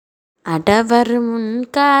அடவர் முன்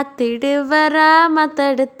காத்திடு வராம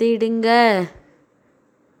தடுத்திடுங்க.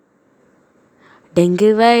 Dengue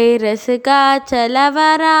virus காய்ச்சல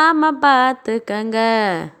வராம பார்த்துக்கங்க.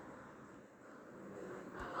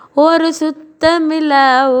 ஒரு சுத்தமில்லா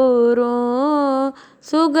ஊரும்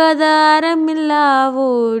சுகாதாரமில்லா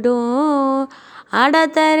ஊடும். அட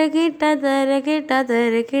தருகிட்டத்தா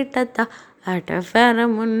அடவர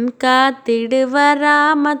முன் காத்திடு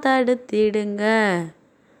வராம தடுத்திடுங்க.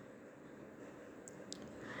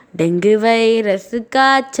 டெங்கு வைரஸ்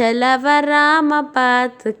காய்ச்சல வராம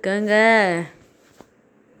பார்த்துக்கங்க.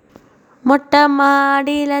 மொட்டை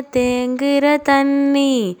மாடியில் தேங்குற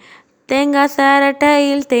தண்ணி, தேங்காய்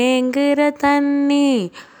சரட்டையில் தேங்குற தண்ணி,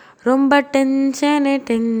 ரொம்ப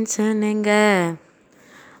டென்ஷனுங்க.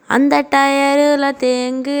 அந்த டயரில்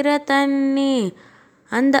தேங்குற தண்ணி,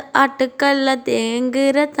 அந்த ஆட்டுக்கல்ல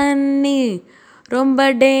தேங்குற தண்ணி, ரொம்ப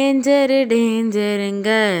டேஞ்சருங்க.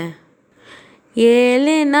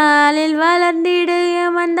 7 நாளில் வளர்ந்திடு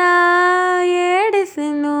ஏமந்தா,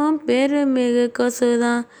 ஏடிஸ்னும் பெருமிகு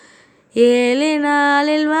கொசுதான். 7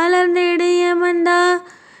 நாளில் வளர்ந்திடு ஏமந்தா,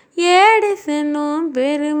 ஏடிஸ்னும்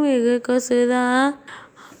பெருமிகு கொசுதான்.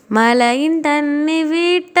 மழையின் தண்ணி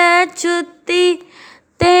வீட்டை சுத்தி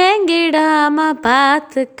தேங்கிடாம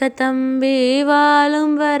பார்த்துக்க தம்பி.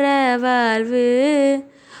 வாழும் வர வாழ்வு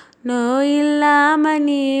நோயில்லாம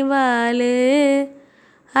நீ வாழு.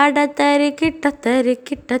 அட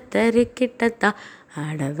தருக்கிட்டத்தா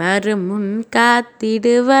அடவர் முன்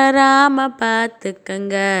காத்திடு வராம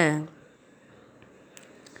பார்த்துக்கங்க.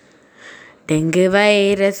 டெங்கு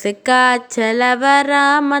வைரஸ் காய்ச்சல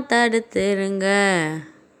வராம தடுத்துருங்க.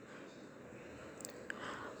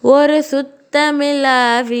 ஒரு சுத்தமில்லா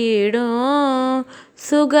வீடும்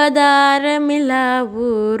சுகாதாரமில்லா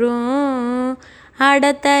ஊரும். அட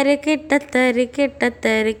தருக்கிட்டத்தா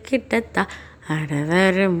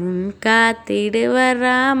அடவர் முன் காத்திடு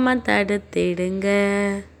வராம தடுத்திடுங்க.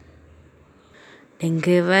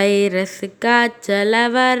 டெங்கு வைரஸ் காய்ச்சல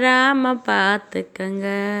வராம பார்த்துக்கங்க.